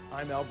Classic,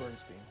 I'm Al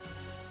Bernstein.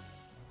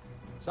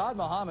 Saad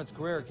Muhammad's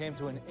career came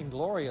to an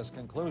inglorious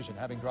conclusion,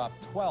 having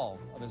dropped 12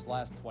 of his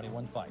last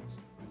 21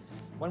 fights.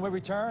 When we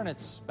return,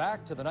 it's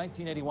back to the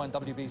 1981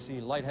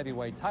 WBC light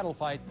heavyweight title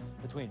fight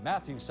between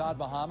Matthew Saad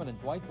Muhammad and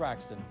Dwight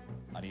Braxton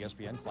on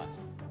ESPN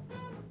Classic.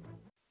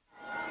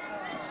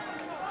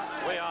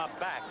 We are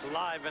back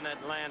live in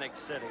Atlantic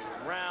City,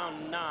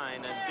 round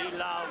 9, and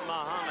Bilal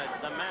Muhammad,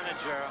 the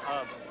manager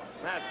of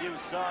Matthew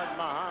Saad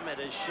Muhammad,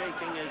 is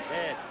shaking his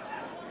head.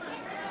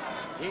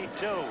 He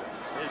too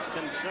is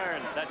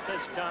concerned that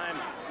this time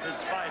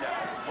his fighter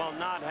will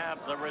not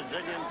have the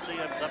resiliency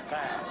of the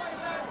past.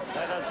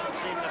 There doesn't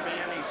seem to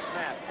be any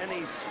snap,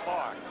 any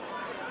spark.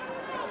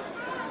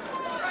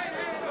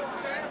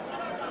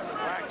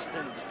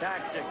 Braxton's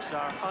tactics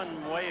are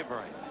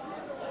unwavering.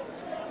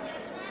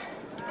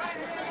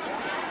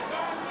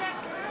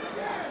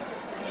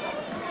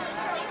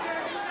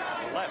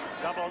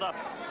 Left doubled up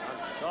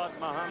on Saad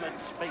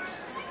Muhammad's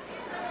face.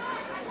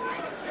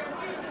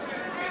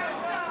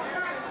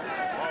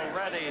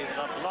 Already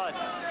the blood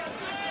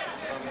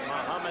from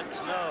Muhammad's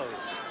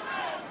nose.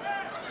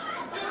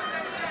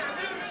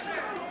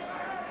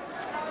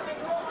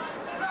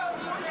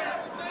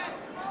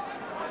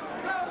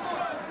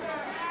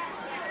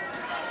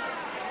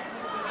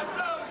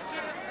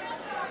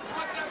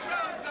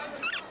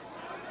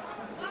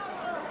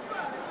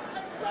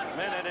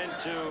 Minute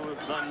into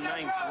the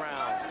 9th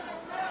round.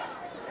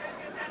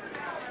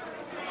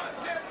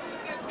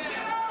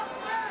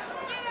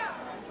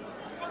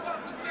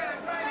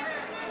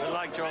 We'd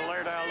like to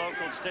alert our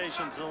local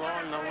stations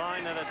along the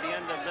line that at the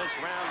end of this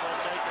round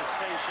we'll take a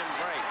station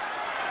break.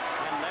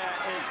 And there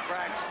is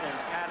Braxton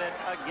at it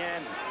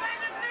again.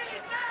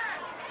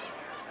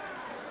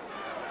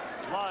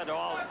 Blood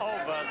all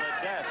over the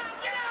desk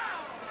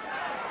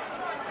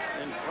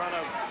in front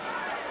of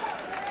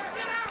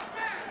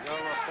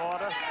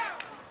quarter.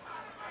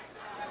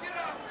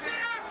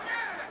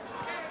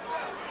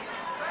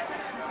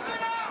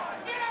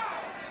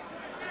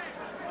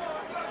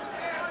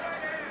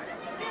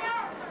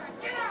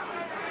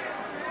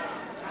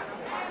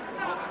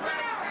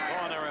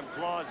 Corner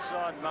employs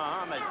Saad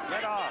Muhammad.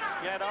 Get off,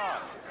 get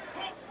off.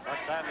 But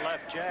that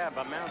left jab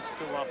amounts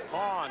to a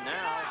paw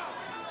now.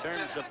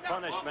 Terms of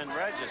punishment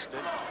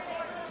registered.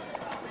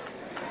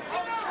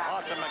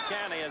 Arthur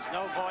McCanny has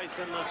no voice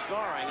in the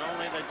scoring,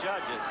 only the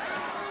judges.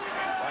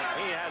 But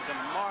he has a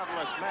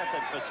marvelous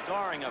method for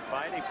scoring a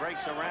fight. He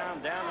breaks a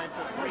round down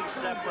into 3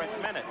 separate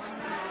minutes.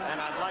 And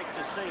I'd like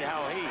to see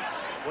how he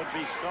would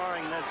be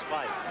scoring this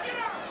fight.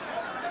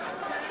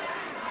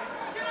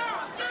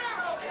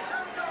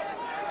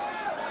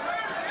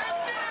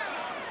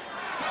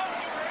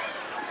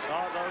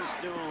 Saw those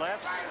 2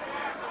 lefts.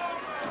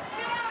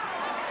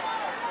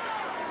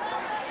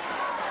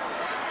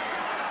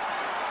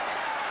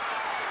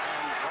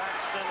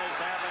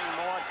 Is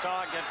having more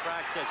target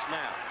practice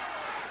now.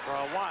 For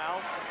a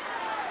while,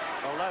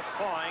 the left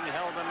point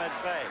held him at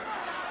bay.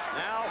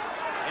 Now,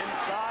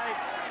 inside,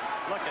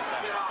 look at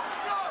that.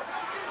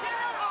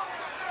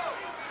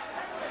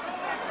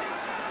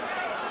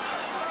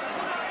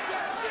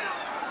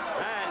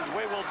 And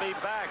we will be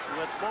back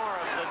with more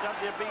of the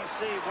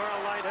WBC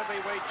World Light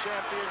Heavyweight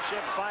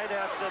Championship fight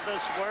after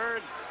this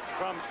word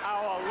from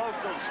our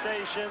local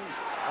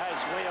stations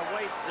as we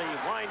await the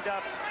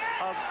windup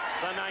of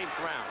the 9th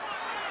round.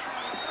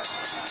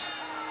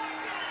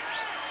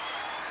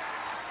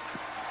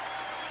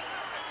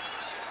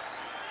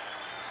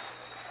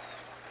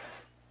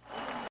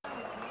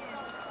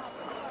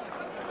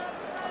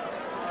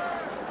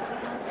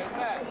 Hey,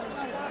 Matt.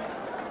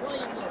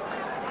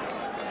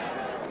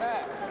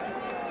 Matt,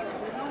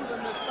 we're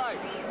losing this fight.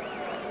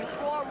 We're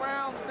 4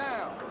 rounds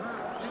down.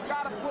 You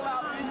got to pull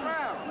out these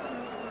rounds.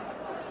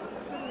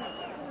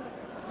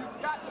 You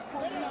got to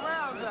pull these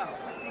rounds out.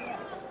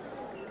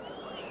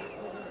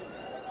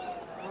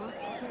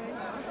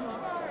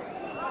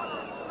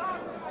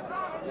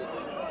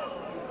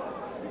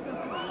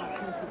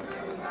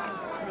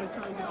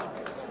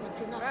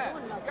 Man,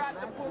 you got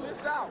to pull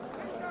this out.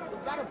 You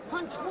got to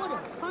punch with him.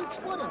 Punch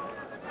with him.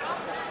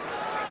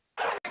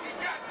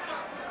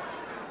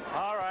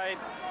 All right.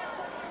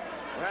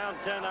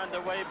 Round 10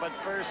 underway, but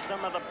first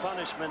some of the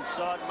punishment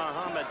Saad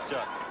Muhammad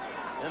took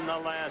in the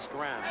last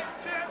round.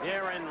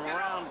 Here in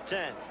round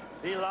 10,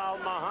 Bilal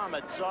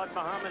Muhammad, Saad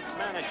Muhammad's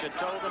manager,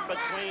 told him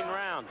between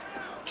rounds,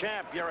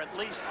 champ, you're at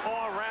least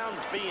 4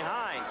 rounds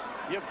behind.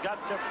 You've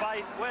got to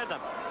fight with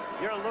him.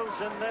 You're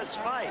losing this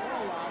fight.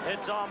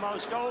 It's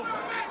almost over. Get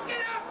up!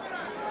 Get up!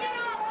 Get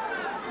up!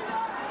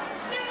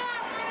 Get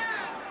up!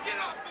 Get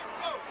off the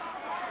floor!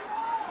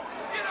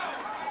 Get up!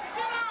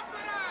 Get off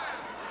of that!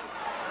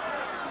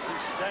 You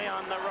stay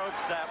on the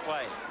ropes that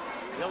way.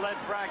 You let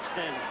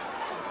Braxton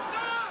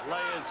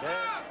lay his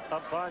head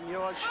upon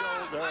your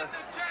shoulder,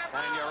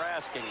 and you're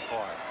asking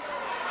for it.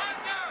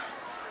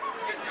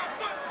 Get your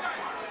foot right!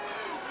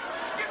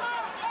 Get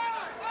your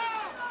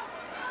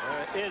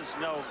There is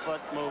no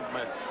foot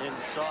movement in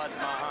Saad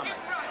Muhammad.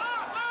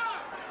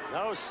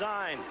 No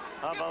sign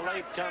of a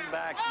late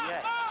comeback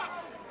yet.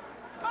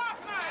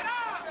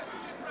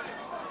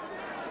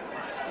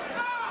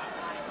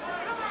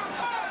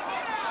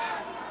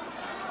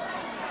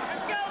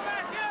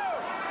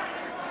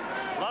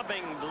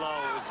 Loving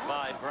blows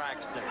by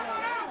Braxton.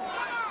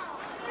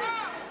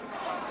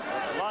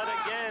 The blood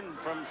again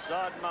from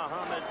Saad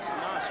Muhammad's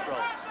nostrils.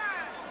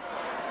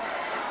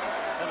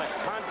 And a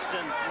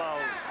constant flow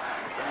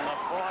from the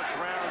 4th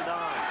round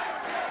on.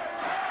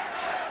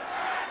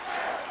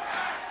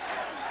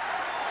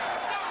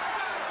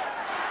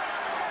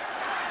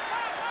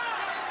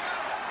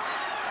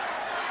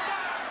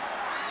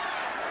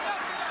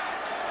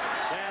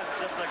 Chants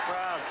of the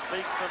crowd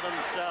speak for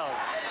themselves.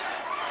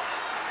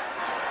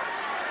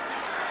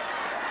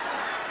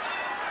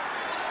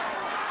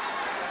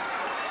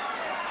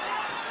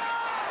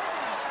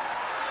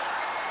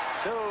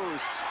 Two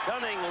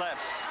stunning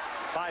lefts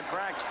by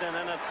Braxton,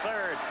 and a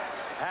third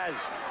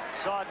as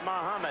Saad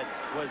Muhammad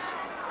was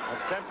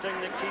attempting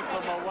to keep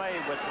him away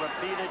with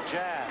repeated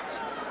jabs.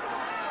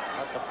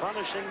 But the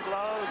punishing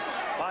blows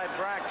by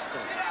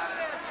Braxton.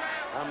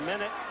 A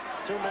minute,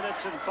 2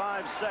 minutes and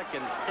 5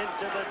 seconds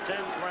into the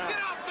 10th round.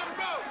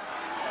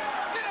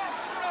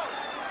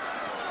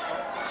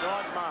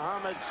 Saad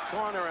Muhammad's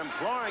corner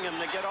imploring him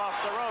to get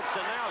off the ropes,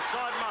 and now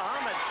Saad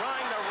Muhammad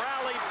trying to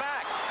rally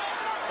back.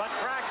 But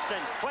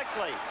Braxton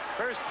quickly,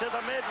 first to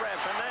the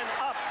midriff and then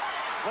up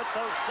with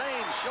those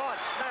same short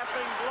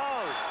snapping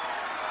blows.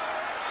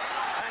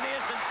 And he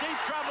is in deep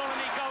trouble, and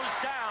he goes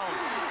down.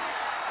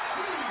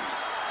 3, 5,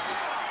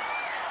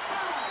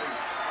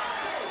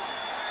 6,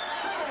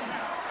 7,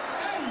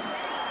 8.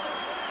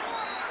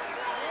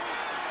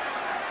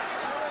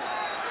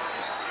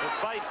 The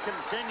fight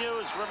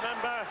continues.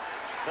 Remember,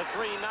 the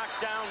 3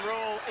 knockdown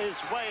rule is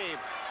waived.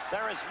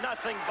 There is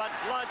nothing but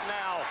blood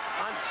now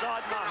on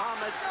Saad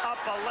Muhammad's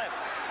upper lip.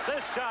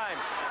 This time,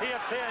 he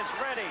appears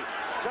ready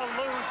to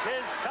lose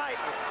his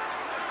title.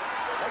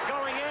 They're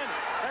going in.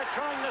 They're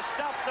trying to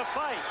stop the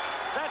fight.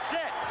 That's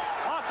it.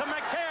 Arthur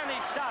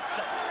McCanny stops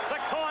it. The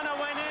corner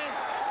went in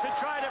to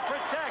try to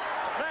protect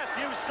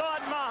Matthew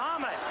Saad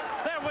Muhammad.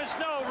 There was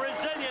no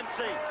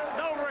resiliency,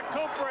 no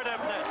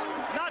recuperativeness.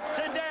 Not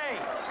today.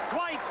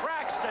 Dwight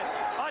Braxton,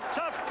 a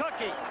tough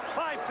cookie,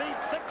 5 feet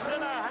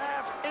 6.5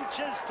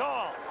 inches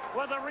tall,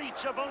 with a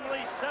reach of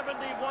only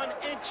 71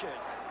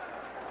 inches.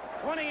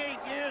 28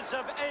 years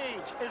of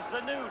age is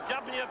the new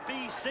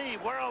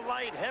WBC World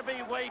Light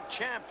Heavyweight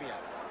Champion.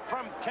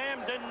 From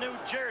Camden, New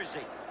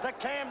Jersey, the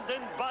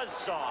Camden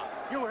Buzzsaw.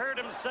 You heard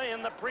him say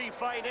in the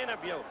pre-fight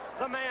interview,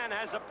 the man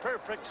has a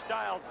perfect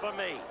style for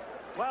me.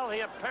 Well,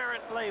 he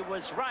apparently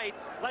was right.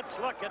 Let's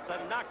look at the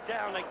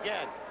knockdown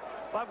again.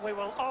 But we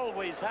will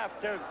always have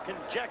to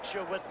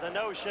conjecture with the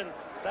notion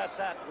that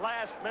that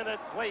last-minute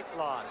weight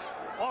loss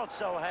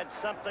also had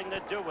something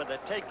to do with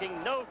it,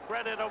 taking no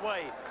credit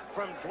away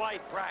from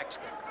Dwight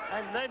Braxton.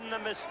 And then the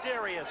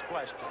mysterious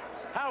question,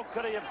 how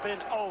could he have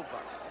been over?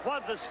 Were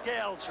the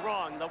scales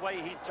wrong, the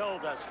way he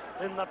told us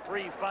in the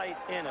pre-fight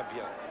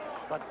interview?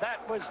 But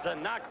that was the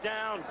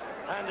knockdown,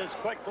 and as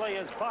quickly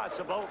as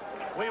possible,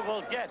 we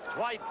will get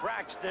Dwight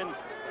Braxton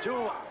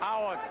to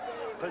our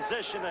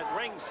position at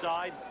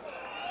ringside.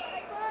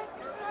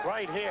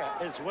 Right here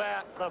is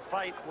where the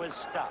fight was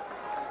stopped.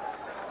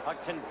 A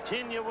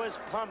continuous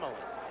pummeling,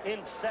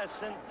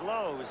 incessant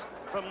blows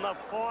from the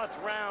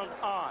 4th round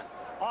on.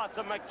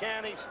 Arthur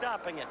McCanny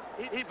stopping it,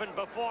 even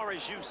before,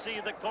 as you see,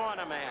 the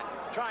corner man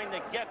trying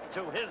to get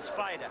to his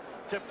fighter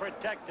to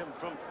protect him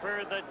from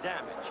further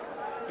damage.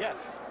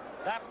 Yes,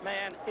 that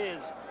man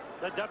is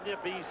the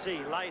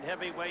WBC light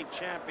heavyweight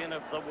champion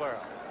of the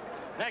world.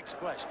 Next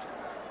question.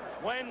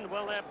 When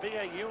will there be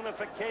a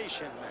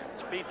unification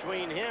match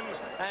between him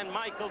and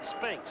Michael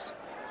Spinks,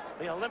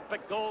 the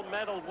Olympic gold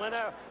medal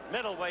winner,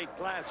 middleweight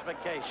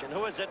classification,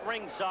 who is at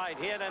ringside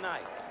here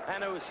tonight,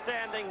 and who's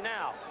standing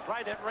now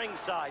right at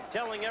ringside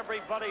telling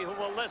everybody who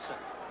will listen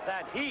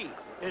that he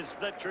is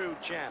the true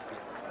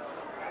champion.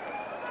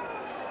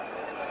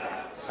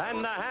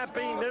 And the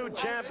happy new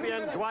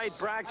champion, Dwight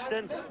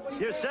Braxton.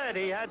 You said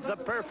he had the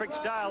perfect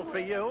style for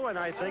you, and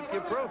I think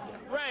you proved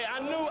it. Right, I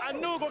knew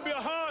it was going to be a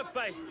hard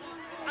fight.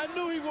 I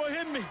knew he would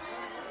hit me.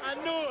 I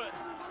knew it.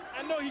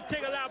 I know he'd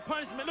take a lot of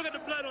punishment. Look at the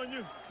blood on you.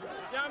 You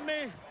know what I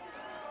mean?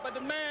 But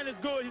the man is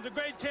good. He's a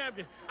great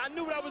champion. I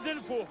knew what I was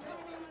in for,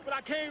 but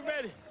I came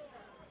ready.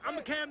 I'm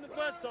a Camden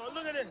Buzzsaw.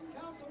 Look at this.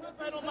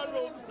 Right on my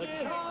robe.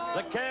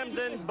 The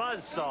Camden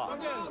Buzzsaw.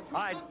 All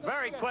right,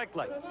 very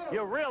quickly.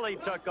 You really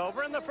took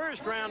over. In the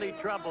first round, he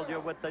troubled you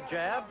with the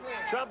jab.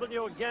 Troubled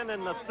you again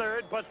in the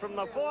 3rd. But from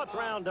the 4th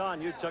round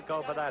on, you took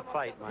over that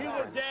fight, my friend.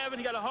 He was jabbing.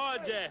 He got a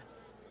hard jab.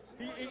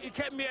 He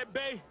kept me at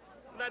bay.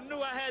 And I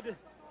knew I had to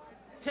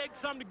take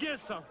something to get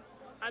some.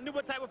 I knew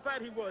what type of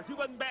fight he was. He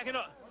wasn't backing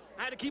up.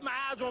 I had to keep my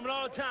eyes on him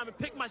all the time and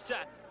pick my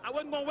shot. I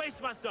wasn't going to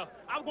waste myself.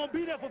 I was going to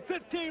be there for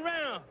 15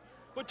 rounds.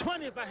 For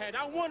 20 if I had.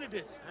 I wanted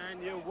this.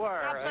 And you were.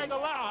 I thank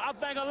Allah. I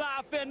thank Allah.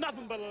 I fear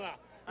nothing but Allah.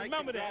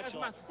 Remember that. That's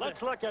my success.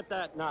 Let's look at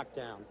that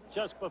knockdown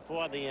just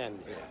before the end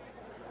here.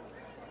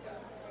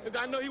 Look,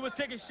 I know he was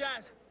taking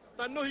shots.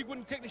 I knew he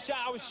wouldn't take the shot.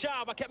 I was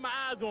sharp. I kept my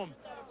eyes on him.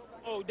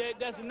 Oh,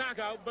 that's a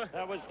knockout. But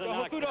that was the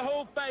knockout. Through the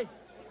whole fight,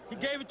 he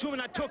gave it to me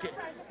and I took it.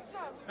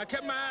 I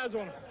kept my eyes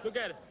on him. Look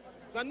at it.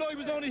 I know he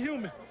was only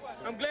human.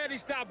 I'm glad he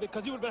stopped it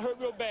because he would have been hurt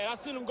real bad. I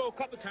seen him go a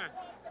couple times,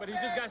 but he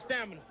just got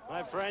stamina.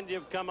 My friend,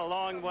 you've come a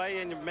long way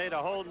and you've made a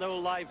whole new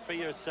life for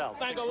yourself.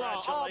 Thank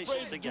Allah. All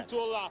praise is due to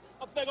Allah.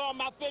 I thank all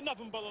my fear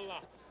nothing but Allah.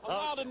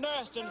 Allah the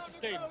nurse and the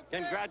sustainer.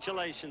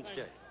 Congratulations,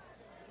 Jay.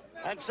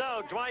 And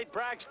so, Dwight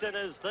Braxton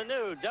is the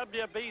new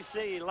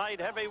WBC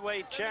light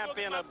heavyweight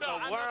champion of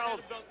the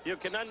world. You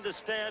can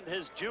understand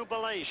his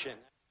jubilation.